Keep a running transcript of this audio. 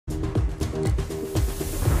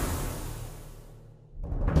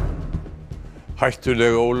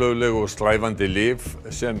Hættuleg, ólögleg og slævandi lyf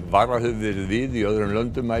sem varað hefur verið við í öðrum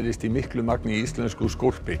löndum mælist í miklu magni í íslensku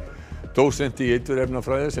skólpi. Dósent í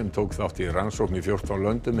eiturefnafræði sem tók þátt í rannsókn í 14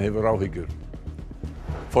 löndum hefur áhyggjur.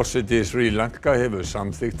 Forseti Srí Lanka hefur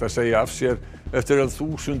samþykkt að segja af sér eftir að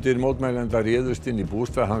þúsundir mótmælenda réðust inn í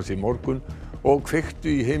bústað hans í morgun og kveiktu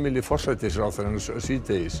í heimili forsætisráðherrans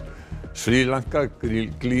síðdegis. Srí Lanka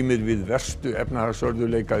glímir við verstu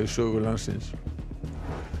efnahagsörðugleika í sögu landsins.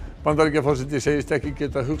 Bandaríkjaforseti segist ekki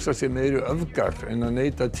geta hugsað sér meiri öfgar en að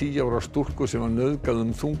neita 10 ára stúlku sem var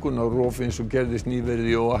nauðgað þungunarrof eins og gerðist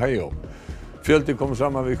nýverið í Ohio. Fjöldi kom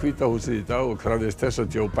saman við Hvíta húsið í dag og krafðist þess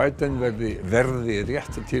að Joe Biden verði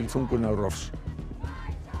rétt til þungunarrofs.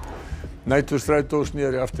 Næturstrætó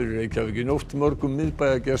sneri aftur í Reykjavík í nótt mörgum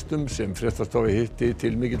miðbæjargestum sem fréttastofa hitti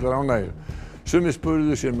til mikillar ánægju. Sumir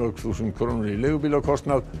spurðu sér mörg þúsund krónur í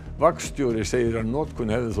leigubílakostnað. Vagnstjóri segir að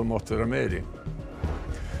notkun hefði þó mátt vera meiri.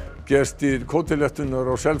 Gestir Kótelettunnar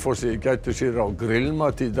á Selfossi gætu sér á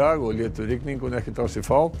grillmat í dag og létu rigningun ekkert á sig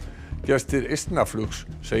fá. Gestir Eistnaflugs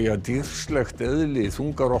segja dýrslegt eðli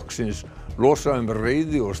þungarokksins losa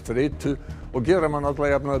reiði og streitu og gera mann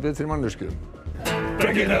alla jafna að betri manneskju.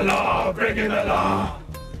 Breaking the law, breaking the law,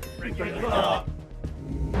 breaking the law.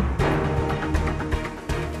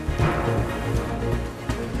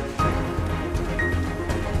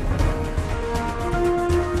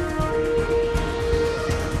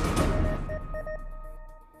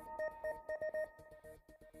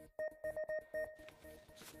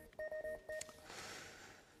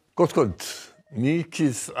 Gott kvöld.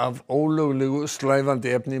 Mikið af ólöglegu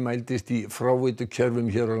slævandi efni mældist í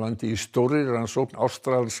fráveitukerfum hér á landi í stórri rannsókn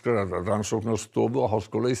ástralskrar rannsóknarstofu á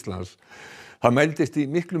Háskóla Íslands. Það mældist í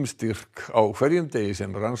miklum styrk á hverjum degi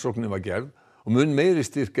sem rannsóknin var gerð og mun meiri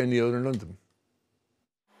styrk en í öðrum löndum.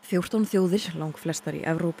 14 þjóðir, langflestar í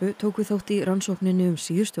Evrópu, tóku þátt í rannsókninni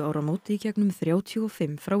síðustu áramót í gegnum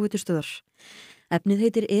 35 fráveitustöðvar. Efnið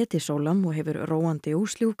heitir etisólam og hefur róandi og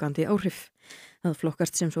sljúkandi áhrif. Það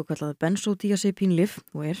flokkast sem svokallað bensódíazepínlyf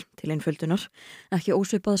og til einföldunar, ekki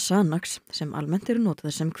ósvipað Xanax sem almennt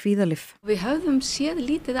notað sem kvíðalyf. Við höfðum séð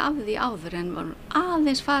lítið af því áður en varum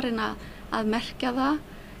aðeins farin að merkja það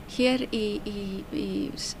hér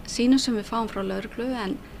í sýnum sem við fáum frá lögreglu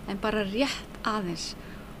en bara rétt aðeins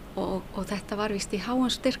og þetta var víst í háan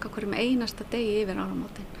styrk á hverjum einasta degi yfir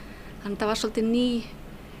áramótin. Þannig það var svolítið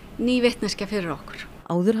ný vitneskja fyrir okkur.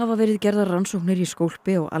 Áður hafa verið gerðar rannsóknir í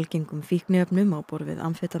skólpi og algengum fíkniefnum á borð við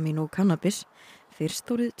amfetamín og kannabis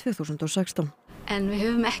fyrst árið 2016. En við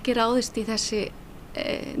höfum ekki ráðist í þessi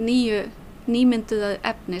nýmynduðu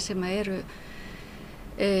efni sem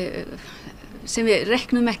sem við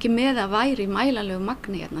reknum ekki með að væri í mælanlegu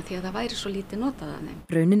magni hérna því að það væri svo lítið notað af þeim.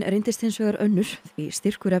 Raunin reyndist hins vegar önnur því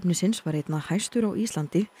styrkur efnisins var einna hæstur á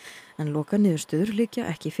Íslandi en lokaniðurstöður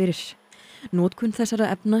liggja ekki fyrir. Notkun þessara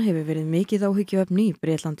efna hefur verið mikið áhyggjuefni í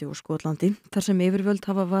Bretlandi og Skotlandi þar sem yfirvöld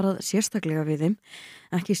hafa varað sérstaklega við þeim,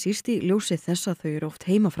 ekki síst í ljósi þess að þau eru oft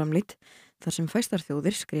heimaframleidd þar sem fæstar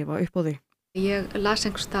þjóðir skrifa upp á þau. Ég las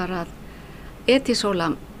einhvers staðar að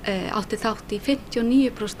etisólam átti þátt í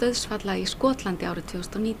 59% dauðsfalla í Skotlandi árið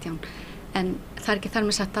 2019 en það er ekki þar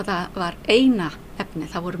með sagt að það var eina efni,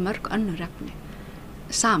 það voru mörg önnur efni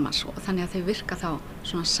samans og þannig að þau virka þá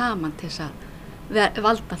svona saman til þess að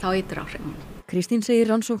valda þá eituráhrifum. Kristín segir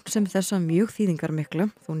rannsókn sem þessa mjög þýðingarmikla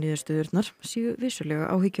þó niðurstöðurnar séu vissulega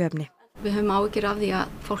áhyggjuefni. Við höfum áhyggjur af því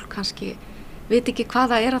að fólk kannski veit ekki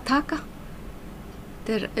hvað það að taka.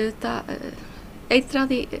 Þetta auðvitað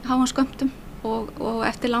eitrað í háum skömmtum og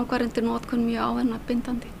eftir langvarandi notkun mjög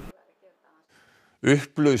ávanabindandi.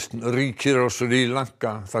 Upplausn ríkir á Srí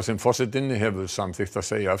Lanka þar sem forsetinn hefur samþykkt að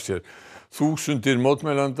segja af sér. Þúsundir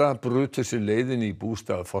mótmælenda brutu sér leiðin í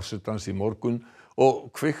bústað forsetans í morgun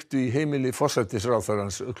og kveiktu í heimili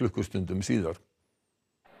forsætisráðherrans klukkustundum síðar.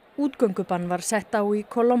 Útgöngubann var sett á í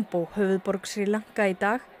Colombo, höfuðborg Srí Lanka í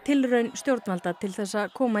dag, tilraun stjórnvalda til þess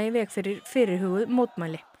að koma í veg fyrir fyrirhuguð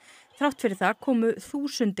mótmæli. Þrátt fyrir það komu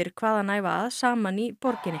þúsundir hvaðanæva að saman í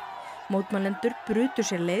borginni. Mótmælendur brutu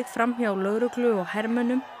sér leið framhjá lögreglu og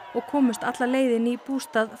hermönnum og komust alla leiðin í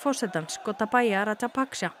bústað forsetans Gotabaya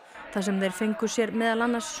Rajapaksa, þar sem þeir fengu sér meðal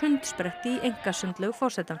annars sundsprett í einkasundlaug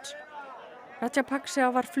forsetans.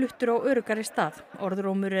 Rajapaksa var fluttur á öruggari stað.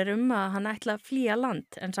 Orðrómur að hann ætla að flýja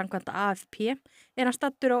land en samkvæmt AFP hann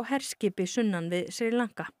staddur á herskipi sunnan við Srí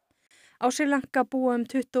Lanka. Á Srí Lanka búa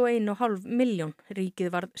 21,5 milljón.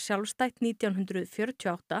 Ríkið varð sjálfstætt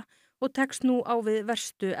 1948 og tekst nú á við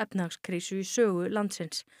verstu efnahagskrísu í sögu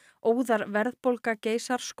landsins. Óðar verðbólga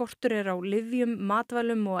geisar, skortur á lyfjum,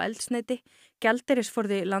 matvælum og eldsneyti.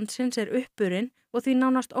 Gjaldeyrisforði landsins uppurinn og því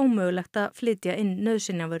nánast ómögulegt að flytja inn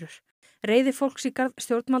nauðsynjavörur. Reiði fólks í garð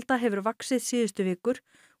stjórnvalda hefur vaxið síðustu vikur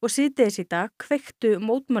og síðdegis í dag kveiktu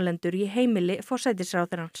mótmælendur í heimili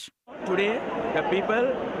forsætisráðherrans. Today, the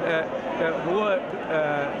people who were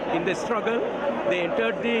in the struggle, they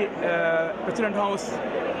entered the President House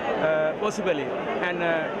possibly and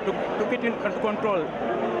took it into control.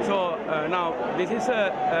 So now this is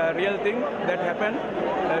a real thing that happened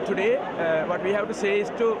today. What we have to say is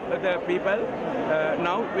to the people,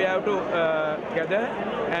 now we have to gather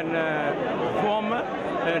and form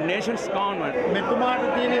a nation's government.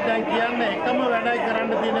 මෙතුමාට තියෙන දැන් කියන්නේ එකම වැඩයි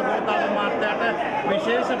කරන්න තියෙන ගෝඨාභය මහත්තයාට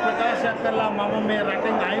විශේෂ ප්‍රකාශයක් කරලා මම මේ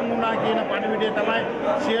රටෙන් අයින් වුණා කියන පණිවිඩය තමයි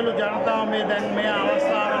සියලු ජනතාව මේ දැන් මේ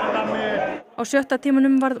අවස්ථාව වෙනකම් මේ Á 7.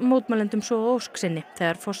 tímanum varð mótmælendum svo ósk sinni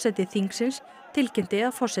þegar forseti þingsins tilkynnti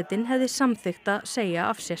að forsetinn hefði samþykkt að segja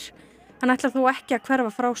af sér. Hann ætlar þó ekki að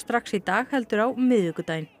hverfa frá strax í dag heldur á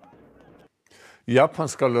miðvikudaginn.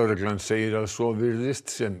 Japanska lögreglan segir að svo virðist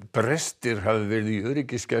sem brestir hafi verið í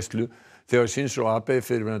öryggisgæslu þegar Shinzo Abe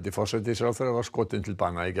fyrrverandi forsætisráðherra var skotinn til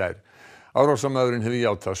bana í gær. Árásarmaðurinn hefur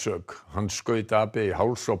játað sök. Hann skaut Abe í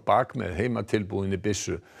háls og bak með heimatilbúinni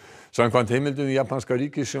byssu. Samkvæmt heimildum japanska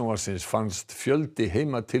ríkissjónvarpsins fannst fjöldi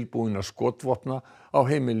heimatilbúinna skotvopna á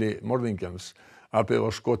heimili morðingjans. Abe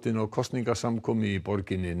var skotinn á kosningasamkomu í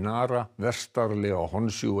borginni Nara, vestarlega á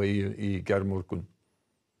Honshu-eyju í gærmorgun.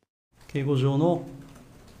 警護上の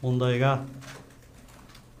問題が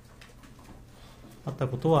あった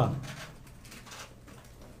ことは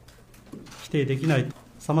否定できない。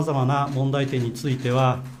さまざまな問題点について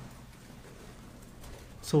は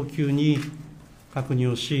早急に確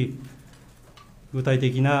認をし、具体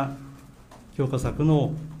的な強化策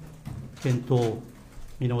の検討、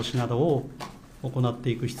見直しなどを行って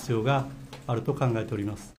いく必要があると考えており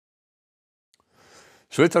ます。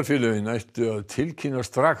Sveitarfélögin ættu að tilkynna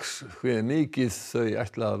strax hve mikið þau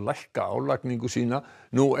ætla að lækka álagningu sína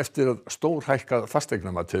nú eftir að stórhækkað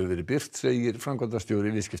fasteignamat hefur verið birt, segir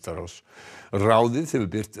framkvæmdastjóri Viðskiptaráðs. Ráðið hefur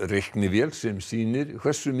birt reiknivél sem sýnir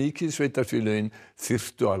hversu mikið sveitarfélögin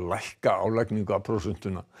þyrftu að lækka álagningu af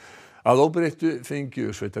prósentuna. Að óbreyttu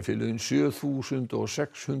fengju sveitarfélögin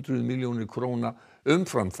 7.600 milljónir króna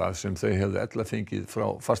umfram það sem þau hefðu ella fengið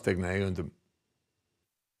frá fasteignaeigendum.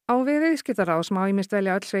 Á vef Viðskiptaráðs má ýmist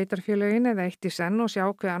velja öll sveitarfélögin eða eitt í senn og sjá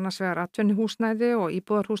hve annars vegar atvinnuhúsnæði og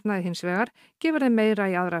íbúðarhúsnæði hins vegar gefur þeim meira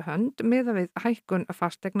í aðra hönd miðað við hækkun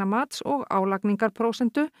fasteignamats og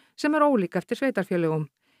álagningarprósentu sem er ólík eftir sveitarfélögum.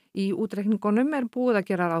 Í útreikningunum búið að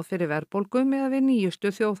gera ráð fyrir verðbólgu miðað við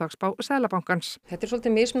nýjustu þjóðhagsspá Seðlabankans. Þetta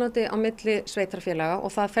svolítið mismunandi á milli sveitarfélaga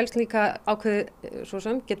og það felst líka ákveðið, svo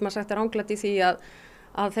sem getur maður sagt ranglætt í því að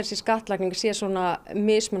þessi skattlagning sé svona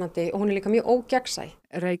mismunandi og hún er líka mjög ógegnsæ.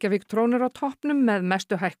 Reykjavík trónir á toppnum með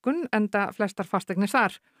mestu hækkun enda flestar fasteignir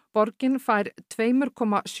þar. Borgin fær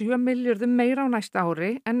 2,7 milljörðum meira á næsta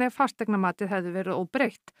ári en ef fasteignamatið hefði verið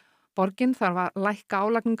óbreytt. Borgin þarf að lækka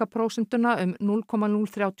álagningarprósentuna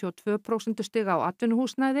 0,032% stig á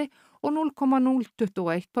atvinnuhúsnæði og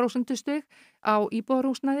 0,021% stig á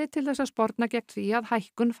íbúðarhúsnæði til þess að sporna gegn því að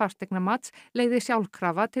hækkun fasteignamats leiði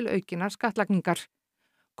sjálfkrafa til aukinnar skattlagningar.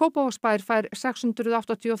 Kópavogsbær fær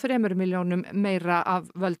 683 milljónum meira af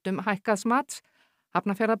völdum hækkaðs mats.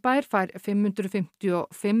 Hafnarfjarðarbær fær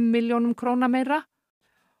 555 milljónum króna meira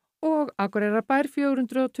og Akureyrarbær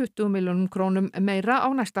 420 milljónum krónum meira á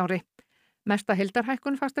næsta ári. Mesta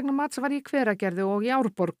heildarhækkun fasteignamats var í Hveragerði og í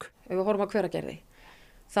Árborg. Ef við horfum á Hveragerði,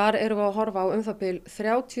 þar erum við að horfa á það bil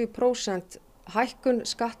 30% hækkun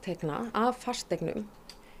skattheigna af fasteignum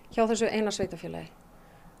hjá þessu eina sveitafélagi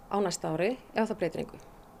á næsta ári ef það breytir engu.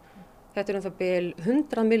 Þetta það bil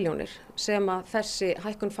 100 milljónir sem að þessi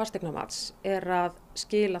hækkun fasteignamats að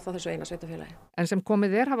skila þá þessu eina sveitafélagi. En sem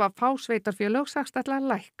komið hafa fá sveitarfélög sagst ætla að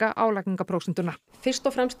lækka álagningarprósentuna. Fyrst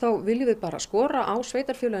og fremst þá viljum við bara skora á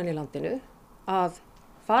sveitarfélögin í landinu að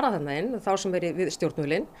fara þarna inn, þá sem við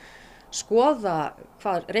stjórnvölinn, skoða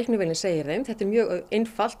hvað reiknivélin segir þeim. Þetta mjög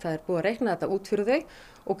einfalt, það búið að reikna þetta út fyrir þau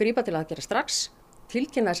og grípa til aðgerða strax,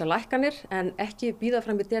 tilkynna þessar lækkanir en ekki bíða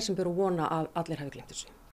fram í desember og vona að allir hafi gleymt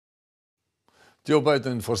þessu. Joe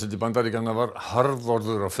Biden, forseti Bandaríkjanna, var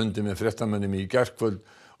harðorður á fundi með fréttamönnum í gærkvöld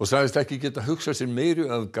og sagðist ekki geta hugsað sér meiri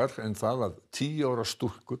öfgar en það að 10 ára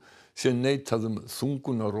stúlku sé neitað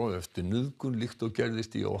þungunarrof eftir nauðgun líkt og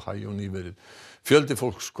gerðist í Ohio nýverið. Fjöldi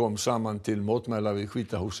fólks kom saman til mótmæla við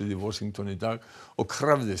Hvíta húsið í Washington í dag og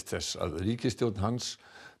krafðist þess að ríkisstjórn hans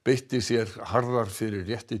beitti sér harðar fyrir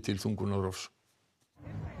rétti til þungunarrofs.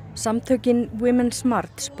 Samtökin Women's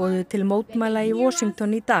March boðuðu til mótmæla í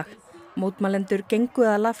Washington í dag. Mótmælendur gengu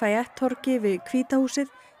að Lafayette torgi við Hvíta húsið,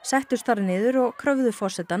 settust þar niður og kröfðu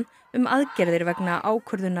forsetann aðgerðir vegna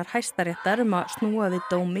ákvörðunar Hæstaréttar að snúa við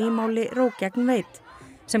dómi í máli Roe gegn Wade.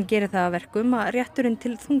 sem gerir það að verkum að rétturinn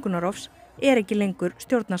til þungunarrofs ekki lengur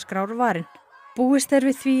stjórnarskrár varinn. Búist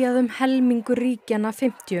við því að helmingur ríkjanna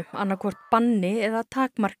 50 annaðhvort banni eða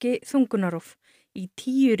takmarki þungunarrof. Í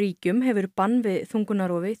 10 ríkjum hefur bann við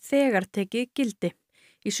þungunarrofi þegar tekið gildi.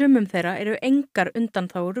 Í sumum þeirra eru engar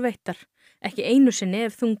undanþágur veittar, ekki einu sinni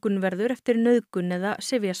ef þungun verður eftir nauðgun eða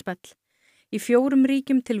syfjaspell. Í 4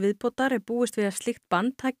 ríkjum til viðbótar búist við að slíkt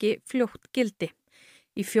bann taki fljótt gildi.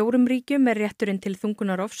 Í 4 ríkjum rétturinn til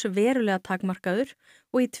þungunarrofs verulega takmarkaður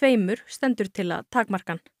og í 2 stendur til að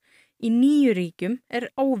takmarkan. Í 9 ríkjum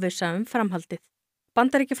óvissa framhaldið.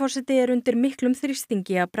 Bandaríkjaforseti undir miklum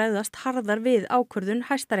þrýstingi að bregðast harðar við ákvörðun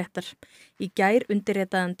Hæstaréttar. Í gær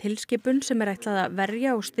undirritaði tilskipun sem ætlað að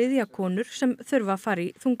verja og styðja konur sem þurfa að fara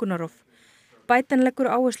í þungunarrof. Biden leggur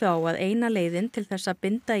áherslu á að eina leiðin til þess að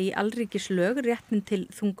binda í alríkislög réttin til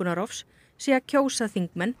þungunarrofs sé að kjósa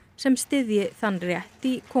þingmenn sem styðji þann rétt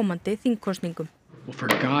í komandi þingkosningum. Well, for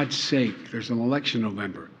God's sake, there's an election in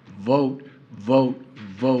November. Vote, vote,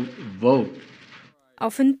 vote, vote. Á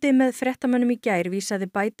fundi með fréttamönnum í gær vísaði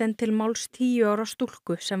Biden til máls 10 ára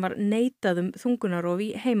stúlku sem var neitað þungunarrof í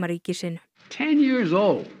heimaríki sínu. 10 years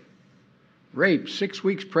old, raped, 6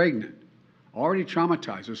 weeks pregnant, already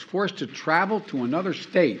traumatized, was forced to travel to another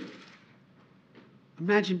state.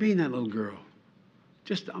 Imagine being that little girl.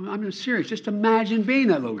 I'm serious, just imagine being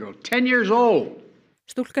that little girl, 10 years old.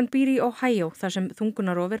 Stúlkan býr í Ohio þar sem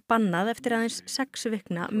þungunarrof bannað eftir aðeins 6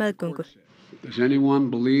 vikna meðgöngu. Does anyone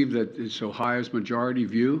believe that it's Ohio's majority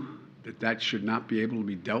view that should not be able to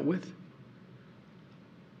be dealt with?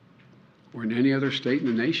 Or in any other state in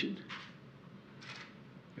the nation?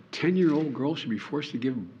 A 10-year-old girl should be forced to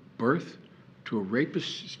give birth to a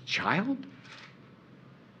rapist's child?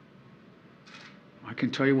 I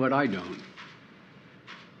can tell you what I don't.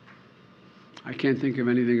 I can't think of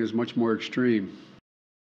anything that's much more extreme.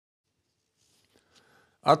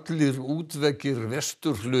 Allir útveggir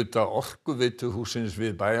vesturhluta Orkuveituhúsins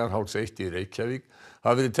við Bæjarháls 1 í Reykjavík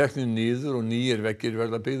hafa verið teknir niður og nýir veggir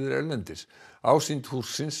verða byggðir erlendis. Ásýnd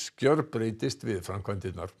hússins gjörbreytist við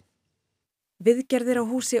framkvæmdirnar. Viðgerðir á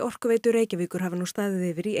húsi Orkuveitu Reykjavíkur hafa nú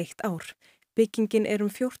staðið yfir í 1 ár. Byggingin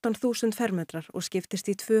 14.000 fermetrar og skiptist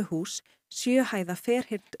í 2 hús, 7 hæða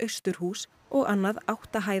ferhyrnt austurhús og annað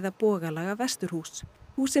 8 hæða bogalaga vesturhús.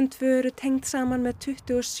 Húsin 2 eru tengd saman með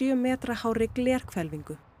 27 metra hárri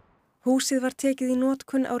glerhvelfingu. Húsið var tekið í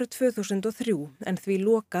notkun árið 2003 en því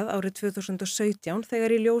lokað árið 2017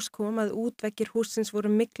 þegar í ljós kom að útveggir hússins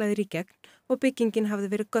voru myglaðir í gegn og byggingin hafði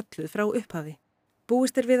verið gölluð frá upphafi.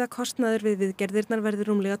 Búist við að kostnaður við viðgerðirnar verði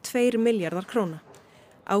rúmlega 2 milljarðar króna.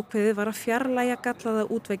 Ákveðið var að fjarlægja gallaða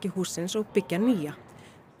útveggi hússins og byggja nýja.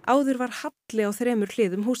 Áður var halli á 3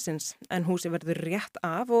 hliðum hússins en húsið verður rétt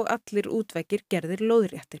af og allir útveggir gerðir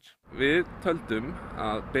lóðréttir. Við töldum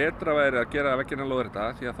að betra væri að gera veggina lóðrétta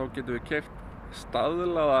því að þá getum við keypt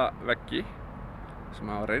staðlaða veggi sem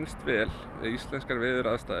hafa reynst vel við íslenskar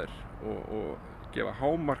veðuraðstæður og gefa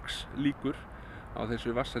hámarks líkur á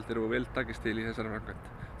þessu vatnseldir og vel takist til í þessari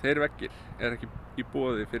framkvæmd. Þeir veggir ekki í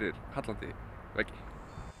boði fyrir hallandi veggi.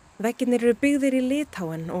 Veggirnir eru byggðir í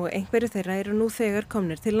Litáen og einhverju þeirra eru nú þegar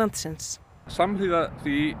komnir til landsins. Samhliða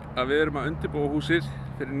því að við erum að undirbúa húsið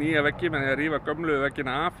fyrir nýja veggi með því að rífa gömlu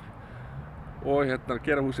veggina af og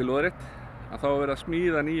gera húsið lóðrétt, að þá er verið að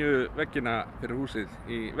smíða nýju veggina fyrir húsið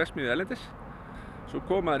í verksmiðju erlendis. Svo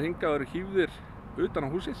koma þeir hingað og eru hífðir utan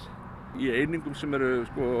á húsið í einingum sem eru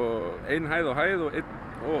 1 hæð á hæð og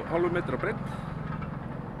 1,5 metra á breidd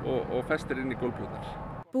og festir inn í gólfplöturnar.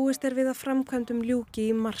 Búist við að framkvæmdum ljúki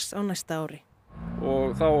í mars á næsta ári.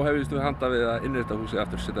 Og þá hefist við handa við að innrétta húsið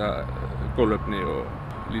aftur, setja gólfefni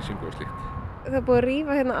og lýsingu og slíkt. Það er búið að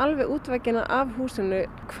rífa alveg útveggina af húsinu.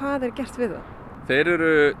 Hvað er gert við það? Þeir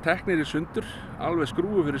eru teknir í sundur, alveg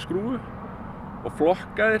skrúfu fyrir skrúfu og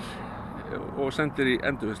flokkaðir og sendir í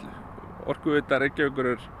endurvinnslu. Orkuveita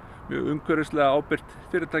Reykjavíkur mjög umhverfislega ábyrgt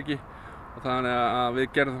fyrirtæki og þannig að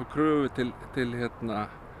við gerðum þá kröfu til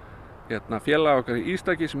félag okkar í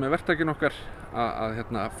Ístaki sem er verktakinn okkar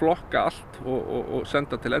að flokka allt og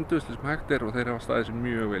senda til endurvinnslu sem hægt og þeir hafa staðið sig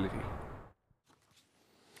mjög vel í því.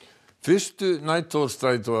 Fyrstu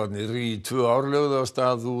næturstrætóarnir í 2 ár lögðu af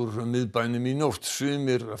stað úr miðbænum í nótt.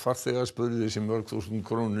 Sumir farþegar spurðu sig mörg þúsund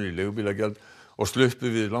krónur í leigubílagjald og sluppu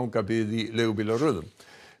við langa bið í leigubílaröðum.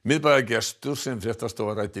 Miðbæjargestur sem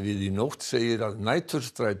fréttastofa ræddi við í nótt segir að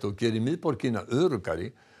næturstrætó geri miðborgina öruggari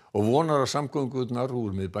og vonar að samgöngurnar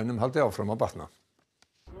úr miðbænum haldi áfram að batna.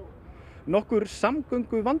 Nokkur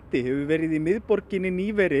samgönguvandi hefur verið í miðborginni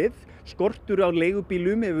nýverið. Skortur á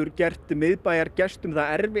leigubílum hefur gert miðbæjargestum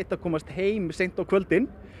það erfitt að komast heim seint á kvöldin.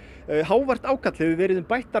 Hávært ákall hefur verið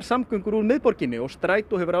bættar samgöngur úr miðborginni og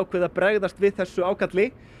strætó hefur ákveðið að bregðast við þessu ákalli.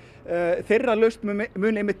 Þeirra lausn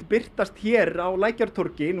mun einmitt birtast hér á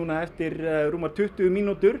Lækjartorgi núna eftir rúmar 20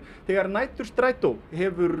 mínútur þegar næturstrætó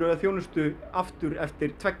hefur þjónustu aftur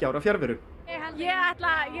eftir 2 ára fjarveru. Ég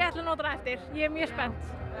ætla að nota það eftir. Ég mjög spennt.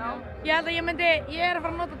 Ég held að ég að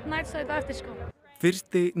fara að nota næturstrætó eftir sko.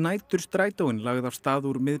 Fyrsti næturstrætóin lagði af stað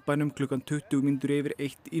úr miðbænum klukkan 20 mínútur yfir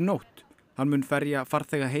 1 í nótt. Hann mun ferja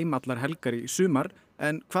farþega heim allar helgar í sumar,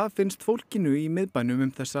 en hvað finnst fólkinu í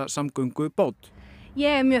miðbænum þessa samgöngu bát?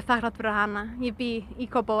 Ég mjög þakklátt fyrir hana. Ég bý í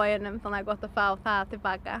Kópavoginum, þannig gott að fá það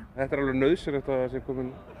tilbaka. Þetta alveg nauðsynlegt að það sé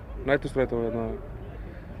komin næturstrætó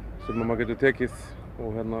sem maður getur tekið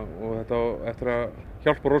og þetta eftir að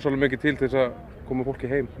hjálpa rosalega mikið til þess að koma fólki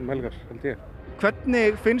heim helgar, held ég.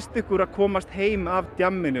 Hvernig finnst ykkur að komast heim af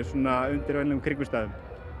djamminu svona undir venjulegum kringumstæðum?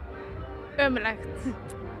 Ömurlegt.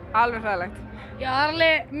 Alveg hræðilegt. Já, það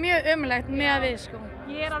alveg mjög ömurlegt með að við sko.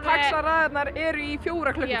 Taxaraðarnar eru í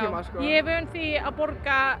 4 klukkutíma sko. Ég vön því að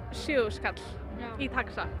borga 7 skall í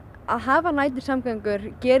taxa. Að hafa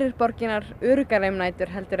nætursamgöngur gerir borginar öruggari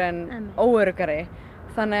nætur heldur en óöruggari.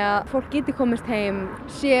 Þannig að fólk geti komist heim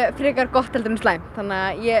sé frekar gott heldur en slæmt. Þannig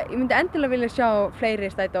að ég myndi endilega vilja sjá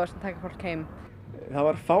fleiri strætó sem taka fólk heim. Það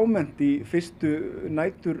var fámennt í fyrstu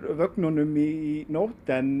næturvögnunum í nótt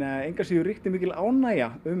en engu að síður ríkti mikil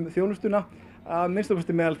ánægja þjónustuna að minnst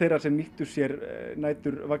kosti meðal þeirra sem nýttu sér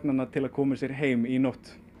næturvagnana til að koma sér heim í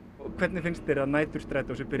nótt. Hvernig finnst þér að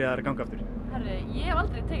næturstrætó sem byrjaði að ganga aftur? Herri, ég hef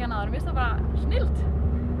aldrei tekið hann áður, mér finnst það bara snillt,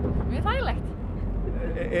 mjög þægilegt.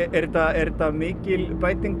 Er þetta mikil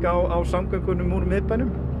bæting á samgöngunum úr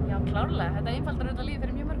miðbænum? Já, klárlega, þetta einfaldar auðvitað lífið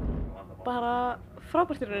fyrir mjög mörgum. Bara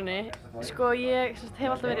frábært í rauninni. Sko ég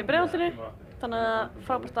hef alltaf verið í Breiðholtinu, þannig að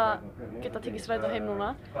frábært að geta tekið strætó heim núna.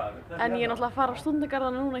 En ég er náttúrulega að fara á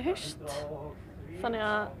stúdentagarðana núna í haust, þannig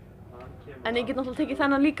að en ég get náttúrulega tekið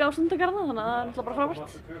þennan líka á stúdentagarðana, þannig að það er náttúrulega bara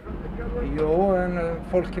frábært. Jó, en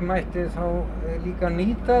fólki mætti þá líka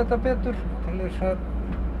nýta þetta betur til þess að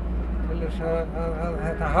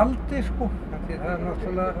þetta haldi sko. Því það er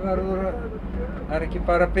náttúrulega verður að, það er ekki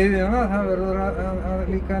bara að biðja það verður að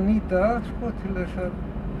líka nýta það sko til þess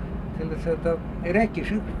að þetta reki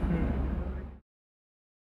sig.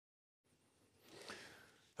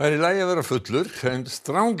 Það er í lagi að vera fullur, en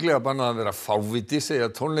stranglega bannað að vera fáviti,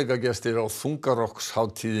 segja tónleikagestir á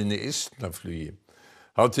þungarokksháttíðinni Ysnaflugi.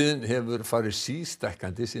 Hátíðin hefur farið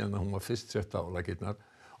sístækkandi síðan að hún var fyrst sett á laggirnar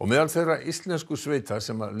og meðal þeirra íslensku sveitar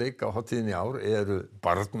sem að leika á hátíðinni í ár eru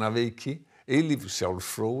barnaveiki, eilíf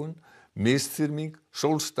sjálfsfróun, misþyrming,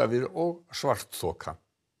 sólstafir og svartþoka.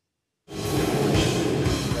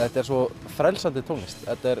 Þetta er svo frelsandi tónlist.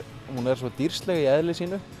 Hún er svo dýrsleg í eðli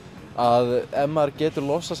sínu að ef maður getur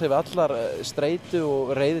losað sig við allar streitu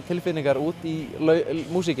og reiði tilfinningar út í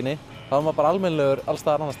músíkinni, þá er maður bara almennilegur alls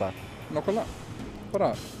staðar annars staðar. Nákvæmlega,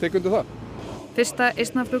 bara tek undir það. Fyrsta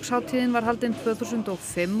Ysnaflugsháttíðin var haldin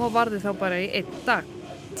 2005 og varði þá bara í 1 dag.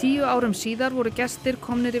 10 árum síðar voru gestir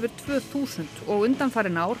komnir yfir 2000 og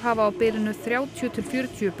undanfarin ár hafa á bilinu 30 til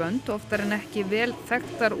 40 bönd, oftar en ekki vel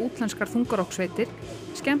þekktar útlenskar þungarokksveitir,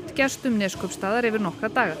 skemmt gestum Neskaupstaðar yfir nokkra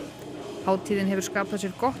daga. Hátíðin hefur skapað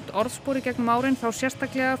sér gott orðspor í gegnum árin, þá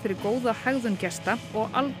sérstaklega fyrir góða hegðun gesta og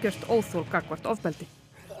algjört óþol gagnvart ofbeldi.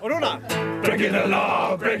 Og núna! Breaking the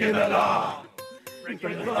law, breaking the law.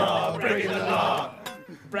 Breaking the law, breaking the law.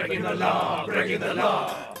 Breaking the law, breaking the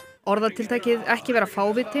law. Orðatiltækið ekki vera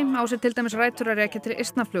fáviti á sér til dæmis rætur að rekja til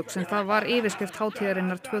Ysnaflugs en það var yfirskrift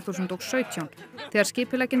hátíðarinnar 2017 þegar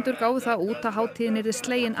skipuleggjendur gáfu það út að hátíðin yrði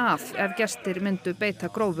slegin af ef gestir myndu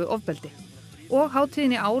beita grófu ofbeldi. Og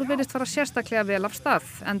hátíðin í ár virðist fara sérstaklega vel af stað,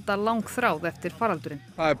 enda langþráð eftir faraldurinn.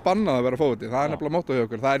 Það er bannað að vera fáviti, það er nefnilega mottóið hjá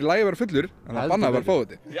okkur. Það er í lagi að vera fullur, en það er bannað að vera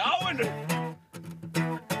fáviti. Já,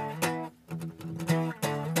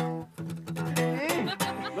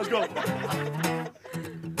 Let's go!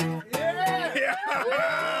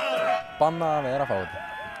 Bannað að vera fáviti.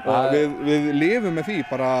 Og við lifum með því,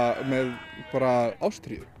 bara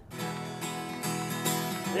ástríðu.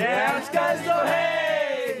 Ég elskar svo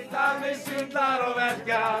heitt að mig svindlar og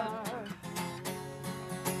verkar.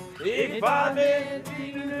 Í faðminn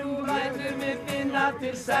þínu nú lætur mig finna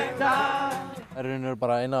til sektar. Það er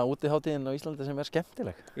bara eina útihátíðin á Íslandi sem er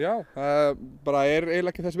skemmtileg. Já, bara er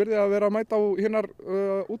eiginlega ekki þess virði að vera að mæta á hinnar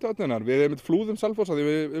útihátíðinar. Við erum flúðum Selfoss því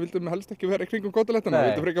við vildum helst ekki vera í kringum Kótelettunni, við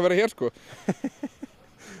vildum frekar vera hér sko.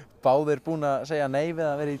 Báðir búin að segja nei við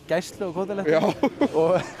að vera í gæslu á Kótelettunni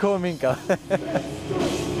og komum hingað.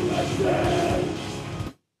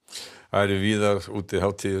 Það eru víðar úti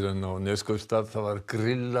hátíðir en á Neskaupstað. Það var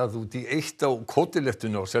grillað út í eitt á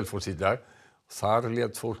Kótelettunni á Selfoss í dag. Þar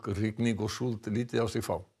lét fólk rigning og súld lítið á sig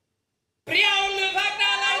fá.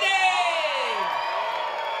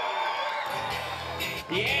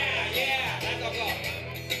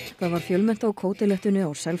 Það var fjölmennt á Kótelettunni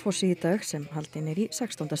á Selfossi í dag sem haldin í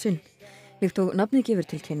 16. sinn. Líkt og nafnið gefur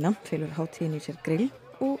til kynna felur hátíðin í sér grill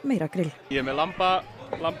og meira grill. Ég með lamba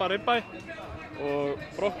ribbæ og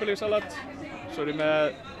brokkolisalat, svo ég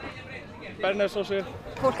með bernesósu.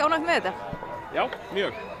 Fólk ánægt með þetta? Já,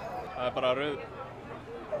 mjög. Það bara rauð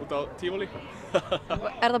út á tífóli.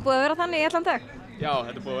 Það búið að vera þannig í allan dag? Já,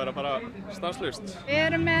 þetta búið að vera bara stanslaust. Við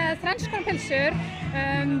erum með þrennskonar pylsur,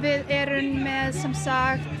 við erum með sem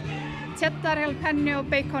sagt cheddar, jalapeno og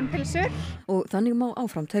bacon pylsur. Og þannig má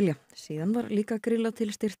áfram telja. Síðan var líka grillað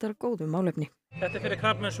til styrktar góðu málefni. Þetta fyrir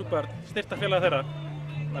krabbameinssjúkbörn, styrktarfélag þeirra.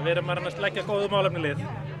 Við erum að leggja góðu málefni lið.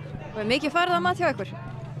 Og mikið farið að mat hjá ykkur?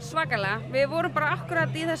 Svakalega. Við vorum bara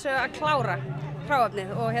akkurat í þessu að klára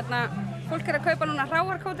hráefnið og fólk að kaupa núna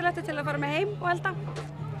hráar kótelettur til að fara með heim og elda.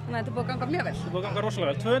 Þannig að þetta er búið að ganga mjög vel. Þetta er búið að ganga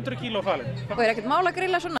rosalega vel, 200 kíló falin. Og ekkert mál að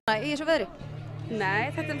grilla svona í þessu veðri? Nei,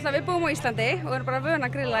 þetta náttúrulega við búum á Íslandi og erum bara vön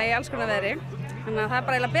að grilla í alls konar veðri. Þannig að það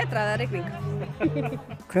bara eiginlega betra að það er rigning.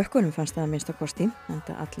 Krökkunum fannst það að minnsta kosti,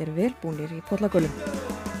 enda allir vel búnir í pollagölum.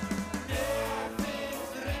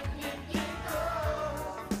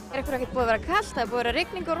 Ykkur ekkert búið að vera kalt? Það er búið að vera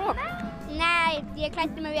rigning og rok? Nei, ég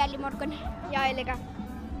klæddi mig vel í morgun. Já, ég líka.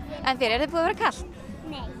 En þér, er þið búið að vera kalt?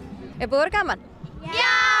 Nei. Er búið að vera gaman?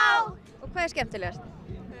 Já! Og hvað er skemmtilegast?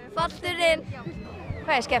 Fallurinn.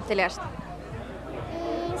 Hvað er skemmtilegast?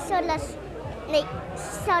 Sóla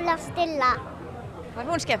stilla. Var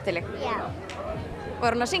hún skemmtileg? Já.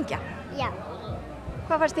 Var hún að syngja? Já.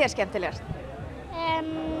 Hvað fannst þér skemmtilegast?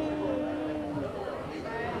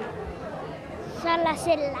 Sóla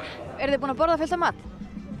silla. Eru þið búin að borða fullt af mat?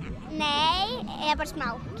 Nei, ég er bara smá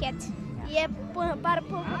kjöt. Ég er bara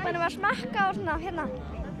búin að smakka og svona hérna.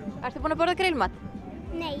 Ertu búin að borða grillmat?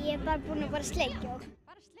 Nei, ég er bara búin að borða sleikjó.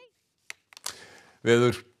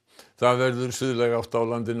 Veður. Það verður suðlæg átt á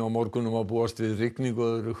landinu á morgunum að búast við rigningu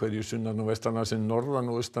og öðru hverju sunnan og vestanlands en norðan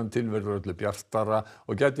og austan til verður öllu bjartara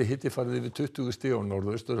og gæti hiti farið yfir 20 stig á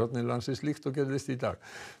norðausturhorni landsins líkt og gerðist í dag.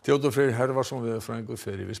 Theodór Freyr Hervarsson veðurfræðingur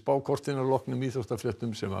fer yfir spákortin að loknum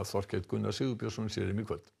íþróttafréttum sem að Þorkell Gunnar Sigurbjörnsson sér í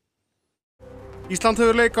kvöld. Ísland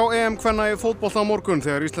hefur leik á EM-kvenna í fótbolta á morgun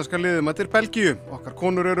þegar íslenska liðið mætir Belgíu. Okkar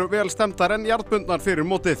konur eru vel stemmdar en jarðbundnar fyrir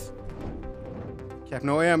mótið.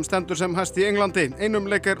 Keppni á EM stendur sem hæst í Englandi, einum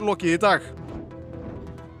leik er lokið í dag.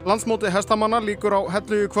 Landsmóti hestamanna lýkur á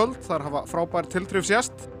Hellu í kvöld, þar hafa frábær tilþrif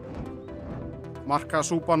sést.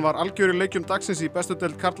 Markasúpan var algjör í leikjum dagsins í bestu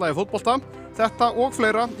deild karla í fótbolta. Þetta og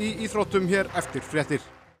fleira í íþróttum hér eftir fréttir.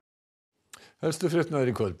 Helstu fréttirnar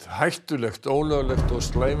í kvöld. Hættulegt, ólöglegt og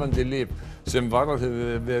slævandi lyf sem varað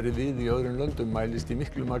hefur verið við í öðrum löndum mælist í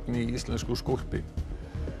miklu magni í íslensku skólpi.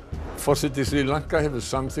 Forseti Srí Lanka hefur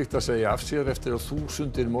samþykkt að segja af sér eftir að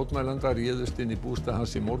þúsundir mótmælenda réðust inn í bústað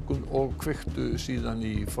hans í morgun og kveiktu síðan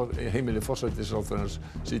í heimili forsætisráðherrans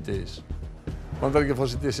síðdegis.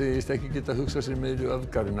 Bandaríkjaforseti segist ekki geta hugsað sér meiri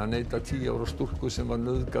öfgar en að neita 10 ára stúlku sem var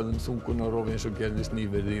nauðgað þungunarrofi eins og gerðist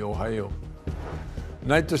nýverið í Ohio.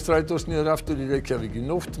 Næturstrætó snéri aftur í Reykjavík í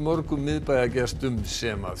nótt mörgum miðbæjargestum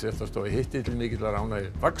sem að fréttastofa hitti til mikillar ánægju.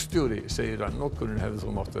 Vagnstjóri segir að notkunin hefði þó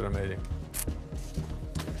mátt vera meiri.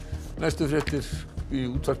 Næstu fréttir í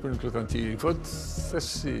útvarpinu klukkan 10 í kvöld.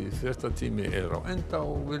 Þessi fréttatími er á enda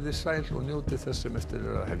og verið sæl og njótið þess sem eftir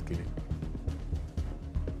er að helginni.